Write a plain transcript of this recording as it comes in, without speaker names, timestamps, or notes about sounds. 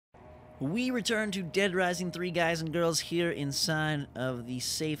We return to Dead Rising 3, guys and girls, here inside of the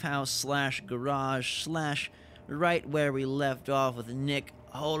safe house slash garage slash right where we left off with Nick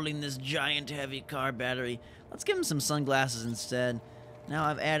holding this giant heavy car battery. Let's give him some sunglasses instead. Now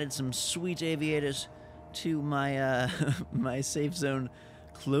I've added some sweet aviators to my my safe zone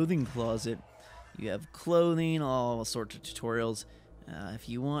clothing closet. You have clothing, all sorts of tutorials if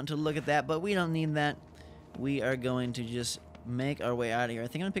you want to look at that, but we don't need that. We are going to just make our way out of here. I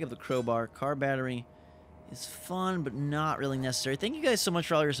think I'm gonna pick up the crowbar. Car battery is fun, but not really necessary. Thank you guys so much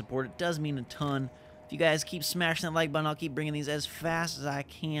for all your support. It does mean a ton. If you guys keep smashing that like button, I'll keep bringing these as fast as I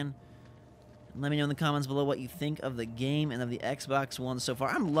can. And let me know in the comments below what you think of the game and of the Xbox One so far.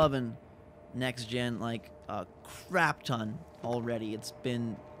 I'm loving next gen like a crap ton already. It's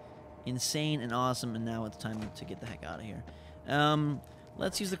been insane and awesome, and now it's time to get the heck out of here.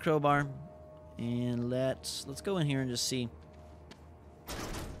 Let's use the crowbar, and let's go in here and just see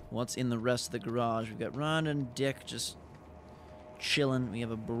what's in the rest of the garage. We've got Rhonda and Dick just chilling. We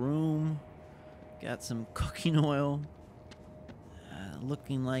have a broom. Got some cooking oil.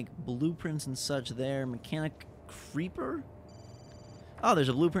 Looking like blueprints and such there. Mechanic Creeper. Oh, there's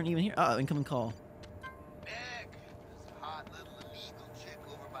a blueprint even here. Oh, incoming call. Nick, this hot little illegal chick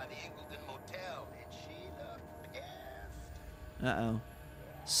over by the Ingleton Hotel, and she looked pissed. Uh-oh.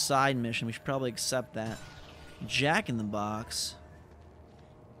 Side mission. We should probably accept that. Jack in the Box.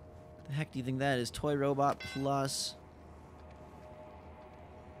 The heck do you think that is? Toy robot plus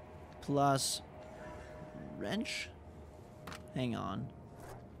wrench? Hang on.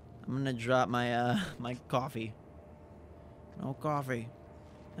 I'm gonna drop my my coffee. No coffee.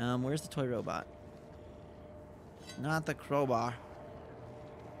 Where's the toy robot? Not the crowbar.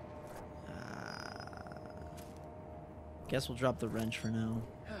 Guess we'll drop the wrench for now.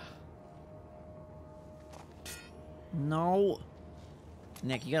 No.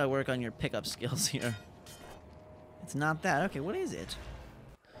 Nick, you gotta work on your pickup skills here. It's not that. Okay, what is it?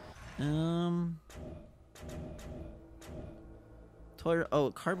 Toy. Oh,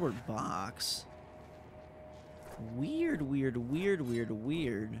 cardboard box. Weird.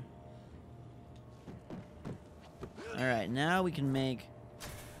 Alright, now we can make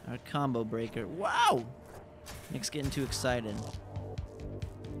our combo breaker. Wow! Nick's getting too excited.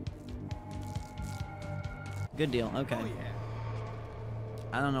 Good deal. Okay. Oh, yeah.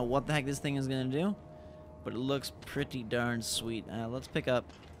 I don't know what the heck this thing is gonna do, but it looks pretty darn sweet. Let's pick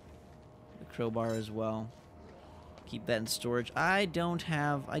up the crowbar as well. Keep that in storage. I do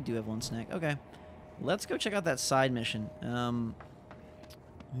have one snack. Okay. Let's go check out that side mission.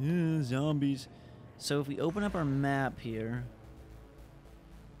 Yeah, zombies. So if we open up our map here,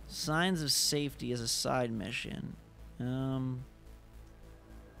 signs of safety is a side mission.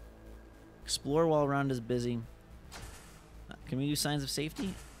 Explore while Rhonda's busy. Can we do signs of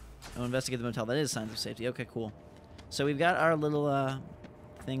safety? Oh, investigate the motel. That is signs of safety. Okay, cool. So we've got our little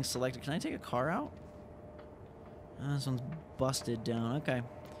thing selected. Can I take a car out? This one's busted down. Okay.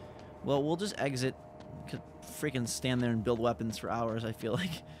 Well, we'll just exit. Could freaking stand there and build weapons for hours, I feel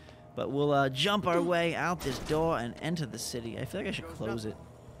like. But we'll jump our way out this door and enter the city. I feel like I should close it.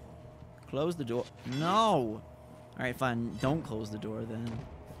 Close the door. No! Alright, fine. Don't close the door then.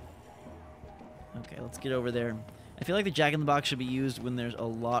 Okay, let's get over there. I feel like the Jack in the Box should be used when there's a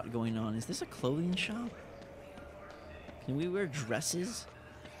lot going on. Is this a clothing shop? Can we wear dresses?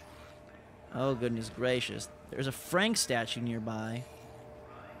 Oh, goodness gracious. There's a Frank statue nearby.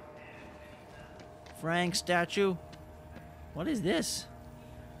 Frank statue? What is this?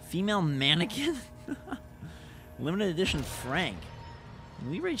 Female mannequin? Limited edition Frank.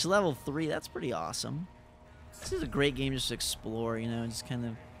 We reached level 3. That's pretty awesome. This is a great game just to explore, you know, just kind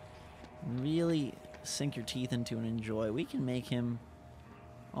of really sink your teeth into and enjoy. We can make him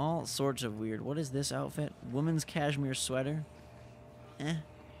all sorts of weird. What is this outfit? Woman's cashmere sweater? Eh.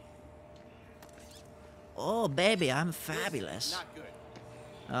 Oh, baby, I'm fabulous. Not good.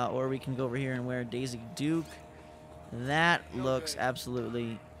 Or we can go over here and wear Daisy Duke. That looks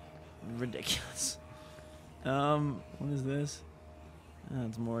absolutely ridiculous. What is this?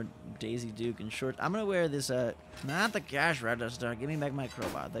 It's more Daisy Duke in shorts. I'm gonna wear this, not the cash register. Give me back my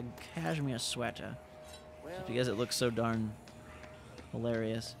crowbar. The cashmere sweater. Just because it looks so darn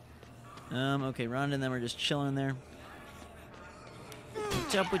hilarious. Okay, Rhonda and them are just chilling there.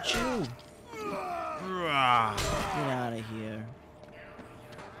 What's up with you? Get out of here.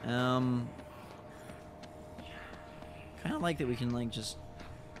 Kind of like that we can, like, just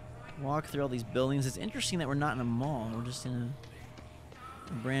walk through all these buildings. It's interesting that we're not in a mall. We're just in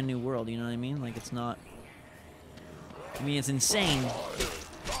a brand new world, you know what I mean? Like, it's not... I mean, it's insane,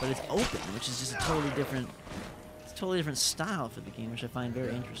 but it's open, which is just a totally totally different style for the game, which I find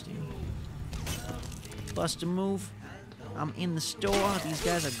very interesting. Bust a move. I'm in the store. These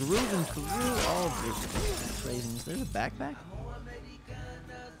guys are grooving through all of this craziness. There's a backpack.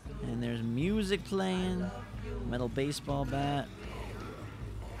 And there's music playing. Metal baseball bat.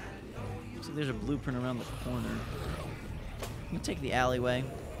 Looks like there's a blueprint around the corner. I'm gonna take the alleyway.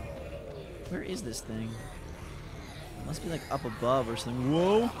 Where is this thing? Must be like up above or something.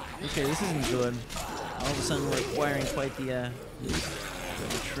 Whoa! Okay, this isn't good. All of a sudden we're acquiring quite the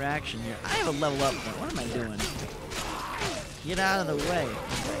attraction here. I have a level up point. What am I doing? Get out of the way.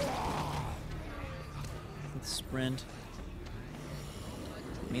 Let's sprint.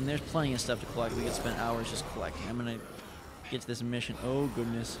 I mean, there's plenty of stuff to collect. We could spend hours just collecting. I'm gonna get to this mission. Oh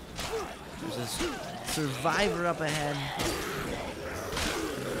goodness. There's this survivor up ahead.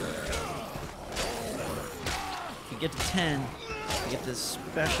 If you get to 10, you get this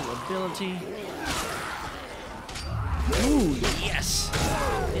special ability. Ooh, yes!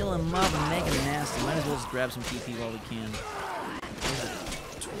 Fill him up and make him nasty. Might as well just grab some PP while we can. There's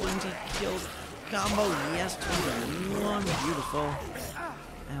a 20 kills combo. Yes, 21. Beautiful.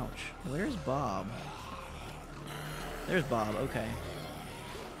 Ouch. Where's Bob? There's Bob. Okay.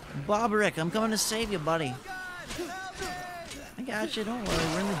 Bobrick, I'm coming to save you, buddy. I got you. Don't worry.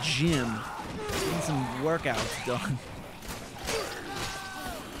 We're in the gym. Getting some workouts done.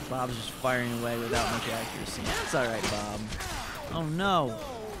 Bob's just firing away without much accuracy. That's alright, Bob. Oh no!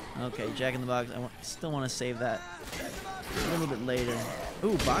 Okay, Jack in the Box. I still want to save that a little bit later.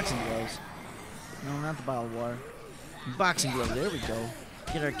 Ooh, boxing gloves. No, not the bottle of water. Boxing gloves. There we go.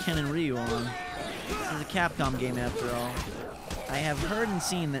 Get our Ken and Ryu on. This is a Capcom game after all. I have heard and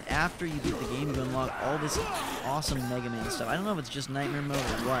seen that after you beat the game, you unlock all this awesome Mega Man stuff. I don't know if it's just Nightmare Mode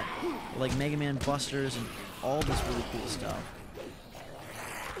or what. But like Mega Man Busters and all this really cool stuff.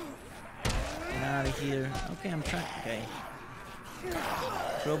 Get out of here. Okay, I'm trying. Okay.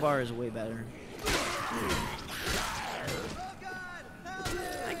 Crowbar is way better.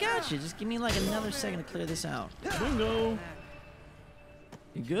 I got you. Just give me like another second to clear this out. Bingo.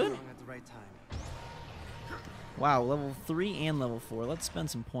 You good? Wow, level 3 and level 4. Let's spend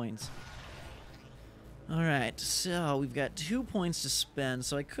some points. Alright, so we've got 2 points to spend.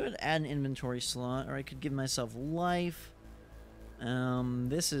 So I could add an inventory slot, or I could give myself life.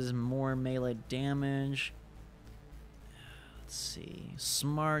 This is more melee damage. Let's see.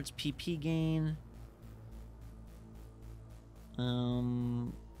 Smarts, PP gain.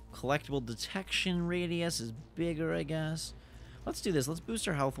 Collectible detection radius is bigger, I guess. Let's do this. Let's boost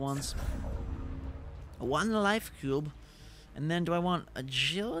our health once. 1 life cube. And then do I want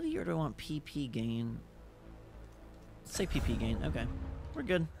agility or do I want PP gain? Let's say PP gain. Okay. We're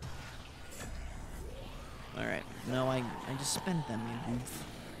good. Alright. No, I just spent them, you goof.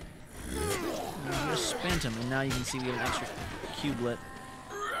 I just spent them, and now you can see we have an extra cubelet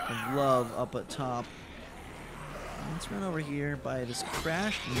of love up at top. Let's run over here by this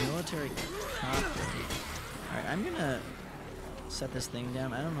crashed military copter. Alright, I'm gonna set this thing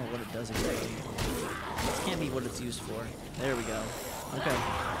down. I don't know what it does exactly. This can't be what it's used for. There we go. Okay.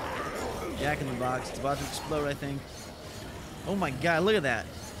 Jack in the Box. It's about to explode, I think. Oh my god, look at that.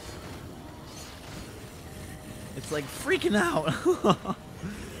 It's like freaking out.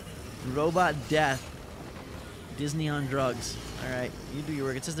 Robot death. Disney on drugs. Alright, you do your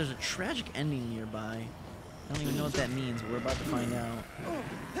work. It says there's a tragic ending nearby. I don't even know what that means, but we're about to find out.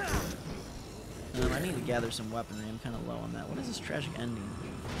 I need to gather some weaponry. I'm kind of low on that. What is this tragic ending?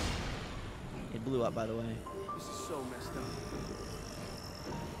 It blew up, by the way. This is so messed up.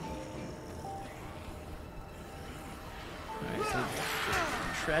 Alright, so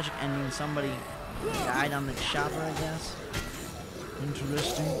tragic ending. Somebody died on the chopper, I guess.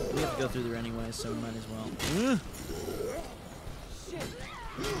 Interesting. We have to go through there anyway, so we might as well.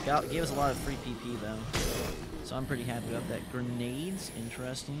 Gave us a lot of free PP, though. So I'm pretty happy about that. Grenades.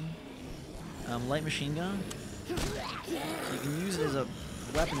 Interesting. Light machine gun. So you can use it as a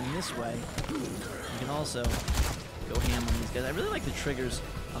weapon in this way. You can also go ham on these guys. I really like the triggers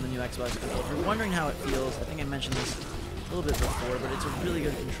on the new Xbox controller. If you're wondering how it feels, I think I mentioned this a little bit before, but it's a really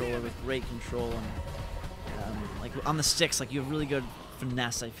good controller with great control and like on the sticks, like you have really good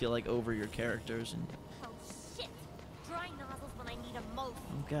finesse. I feel like over your characters. And oh shit! Dry nozzles when I need them most.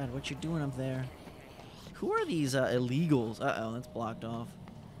 oh god, what you doing up there? Who are these illegals? Uh-oh, that's blocked off.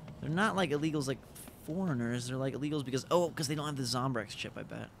 They're not like illegals like foreigners. They're like illegals because they don't have the Zombrex chip, I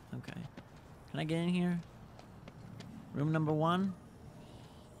bet. Okay. Can I get in here? Room number 1.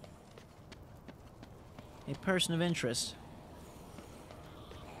 A person of interest.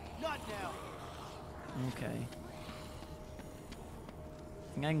 Not now. Okay.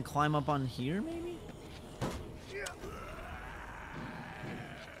 Think I can climb up on here, maybe?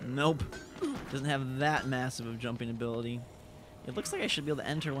 Nope. Doesn't have that massive of jumping ability. It looks like I should be able to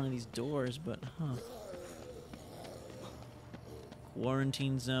enter one of these doors, but huh.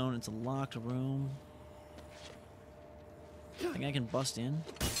 Quarantine zone. It's a locked room. I think I can bust in.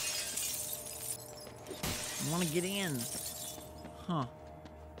 I want to get in. Huh.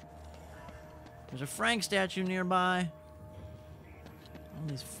 There's a Frank statue nearby. All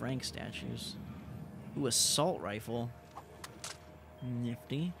these Frank statues. Ooh, assault rifle.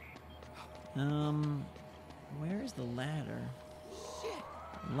 Nifty. Where is the ladder?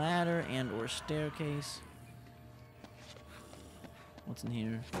 Ladder and or staircase. What's in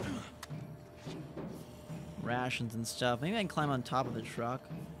here? Rations and stuff. Maybe I can climb on top of the truck.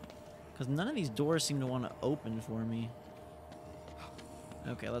 Because none of these doors seem to want to open for me.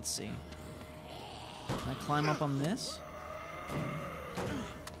 Okay, let's see. Can I climb up on this?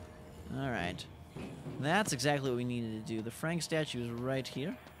 Alright. That's exactly what we needed to do. The Frank statue is right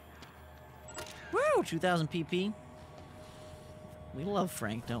here. Woo! 2000 PP. We love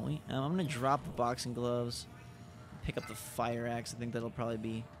Frank, don't we? I'm going to drop the boxing gloves. Pick up the fire axe. I think that'll probably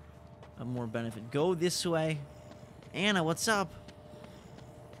be of more benefit. Go this way. Anna, what's up?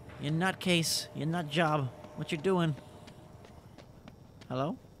 You nutcase. You nut job. What you doing?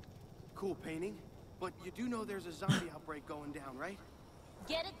 Hello? Cool painting, but you do know there's a zombie outbreak going down, right?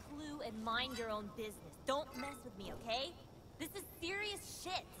 Get a clue and mind your own business. Don't mess with me, okay? This is serious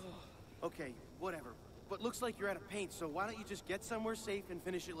shit. Okay, whatever. But looks like you're out of paint, so why don't you just get somewhere safe and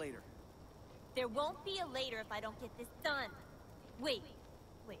finish it later? There won't be a later if I don't get this done. Wait,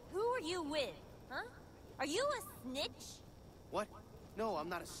 who are you with? Huh? Are you a snitch? What? No, I'm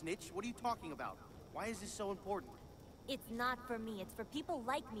not a snitch. What are you talking about? Why is this so important? It's not for me, it's for people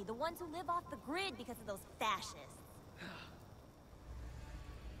like me, the ones who live off the grid because of those fascists.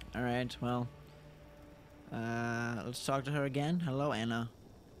 Alright, well. Let's talk to her again. Hello, Anna.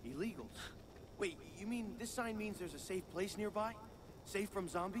 Illegals? Wait, you mean this sign means there's a safe place nearby? Safe from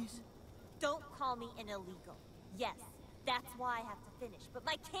zombies? Don't call me an illegal. Yes, that's why I have to finish, but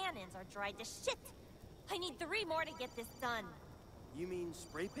my cannons are dried to shit. I need 3 more to get this done. You mean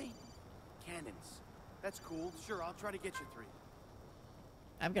spray paint? Cannons. That's cool. Sure, I'll try to get you 3.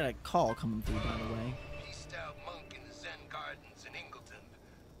 I've got a call coming through, by the way. Peaced out monk in the Zen Gardens in Ingleton.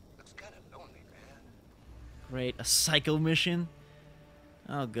 Looks kind of lonely, man. Great, a psycho mission.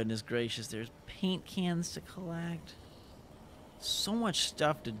 Oh, goodness gracious. There's paint cans to collect. So much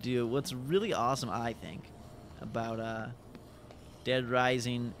stuff to do. What's really awesome, I think, about Dead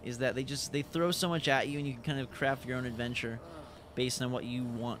Rising is that they throw so much at you, and you can kind of craft your own adventure based on what you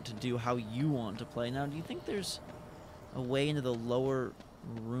want to do, how you want to play. Now, do you think there's a way into the lower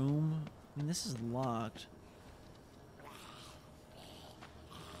room? I mean, this is locked.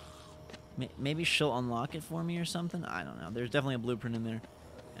 Maybe she'll unlock it for me or something? I don't know. There's definitely a blueprint in there.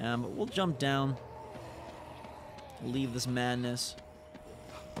 But we'll jump down. Leave this madness.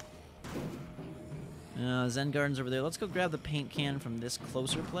 Zen Garden's over there. Let's go grab the paint can from this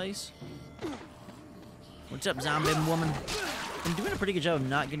closer place. What's up, zombie woman? I'm doing a pretty good job of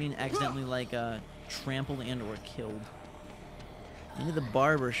not getting accidentally, like, trampled and or killed. Into the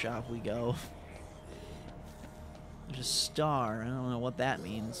barber shop we go. There's a star. I don't know what that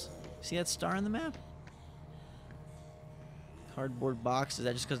means. See that star on the map? Cardboard box. Is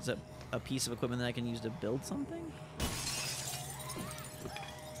that just because it's a piece of equipment that I can use to build something?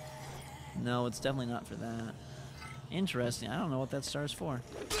 No, it's definitely not for that. Interesting. I don't know what that star's for.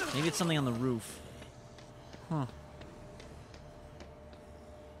 Maybe it's something on the roof. Huh.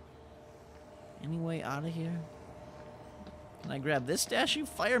 Any way out of here? Can I grab this statue?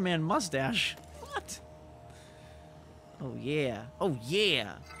 Fireman mustache. What? Oh, yeah. Oh,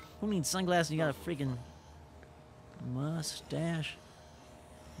 yeah. Who needs sunglasses? You got a freaking mustache.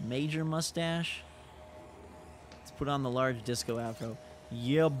 Major mustache. Let's put on the large disco afro.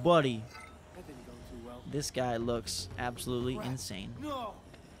 Yeah, buddy. That didn't go too well. This guy looks absolutely insane. No.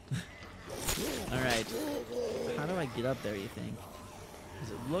 Alright. How do I get up there, you think?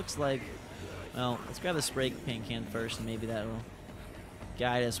 Because it looks like... Well, let's grab the spray paint can first, and maybe that'll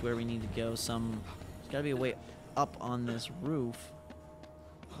guide us where we need to go. There's gotta be a way up on this roof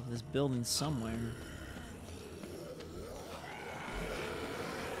of this building somewhere.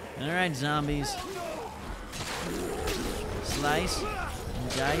 Alright, zombies. Slice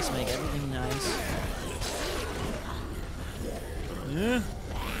and dice, make everything nice.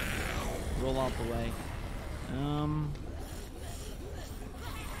 Roll out the way.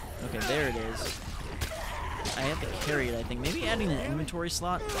 Okay, there it is. I have to carry it, I think. Maybe adding an inventory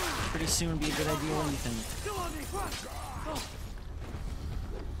slot pretty soon would be a good idea. What do you think?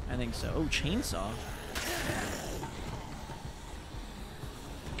 I think so. Oh, chainsaw.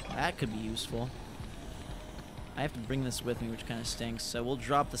 That could be useful. I have to bring this with me, which kind of stinks. So we'll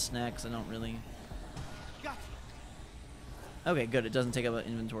drop the snacks. I don't really... Gotcha. Okay, good. It doesn't take up an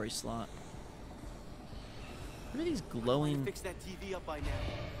inventory slot. What are these glowing... Fix that TV up by now.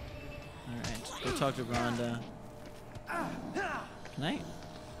 Alright, go talk to Rhonda. Can I?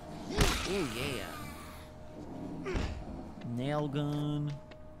 Oh, yeah. Nail gun.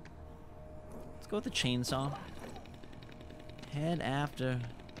 Let's go with the chainsaw. Head after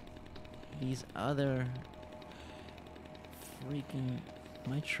these other freaking...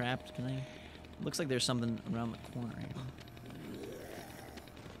 Am I trapped? Can I... Looks like there's something around the corner here.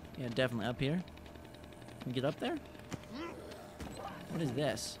 Yeah, definitely up here. Can we get up there? What is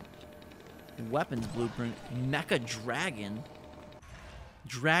this? Weapons blueprint. Mecha dragon.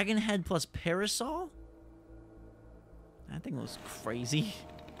 Dragon head plus parasol? That thing looks crazy.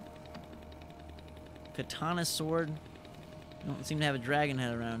 Katana sword. Don't seem to have a dragon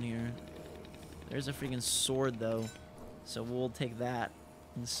head around here. There's a freaking sword though. So we'll take that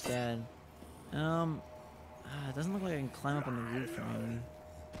instead. It doesn't look like I can climb up on the roof from here.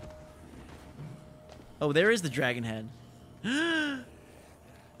 Oh, there is the dragon head.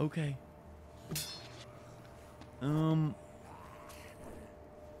 Okay.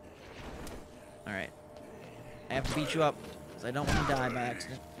 Alright. I have to beat you up, because I don't want to die by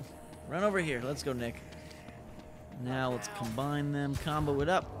accident. Run over here. Let's go, Nick. Now let's combine them, combo it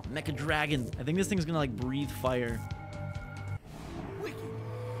up. Mecha Dragon. I think this thing's gonna, like, breathe fire.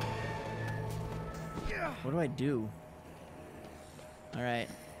 What do I do? Alright.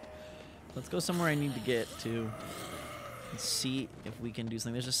 Let's go somewhere I need to get to. Let's see if we can do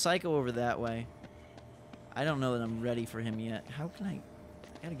something. There's a Psycho over that way. I don't know that I'm ready for him yet. How can I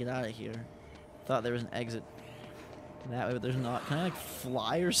gotta get out of here. Thought there was an exit that way, but there's not. Can I, like,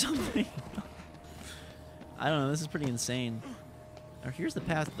 fly or something? I don't know. This is pretty insane. Or here's the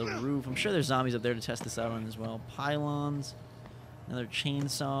path to the roof. I'm sure there's zombies up there to test this out on as well. Pylons. Another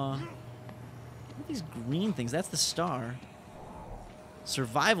chainsaw. What are these green things? That's the star.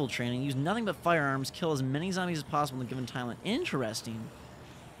 Survival training. Use nothing but firearms. Kill as many zombies as possible in a given time. Interesting.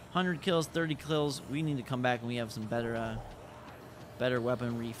 100 kills, 30 kills. We need to come back and we have some better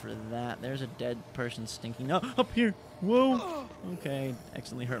weaponry for that. There's a dead person stinking. Oh, up here. Whoa. Okay.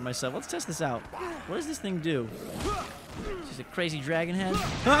 Accidentally hurt myself. Let's test this out. What does this thing do? She's a crazy dragon head.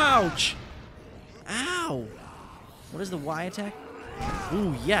 Ouch. Ow. What is the Y attack?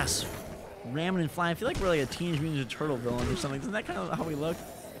 Ooh, yes. Ramming and flying. I feel like we're like a Teenage Mutant Ninja Turtle villain or something. Isn't that kind of how we look?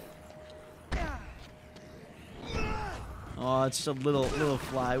 Oh, it's just a little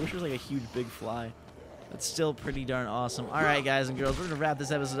fly. I wish it was like a huge big fly. That's still pretty darn awesome. All right, guys and girls, we're gonna wrap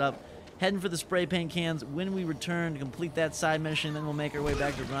this episode up. Heading for the spray paint cans. When we return to complete that side mission, then we'll make our way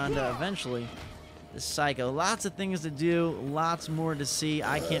back to Rhonda eventually. The Psycho. Lots of things to do. Lots more to see.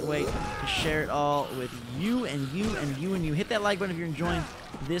 I can't wait to share it all with you and you and you and you. Hit that like button if you're enjoying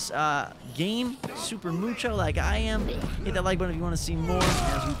this game super mucho like I am. Hit that like button if you want to see more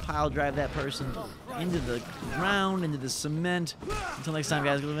as we pile drive that person into the ground, into the cement. Until next time,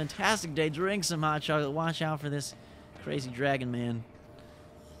 guys, have a fantastic day. Drink some hot chocolate. Watch out for this crazy dragon man.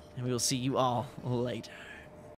 And we will see you all later.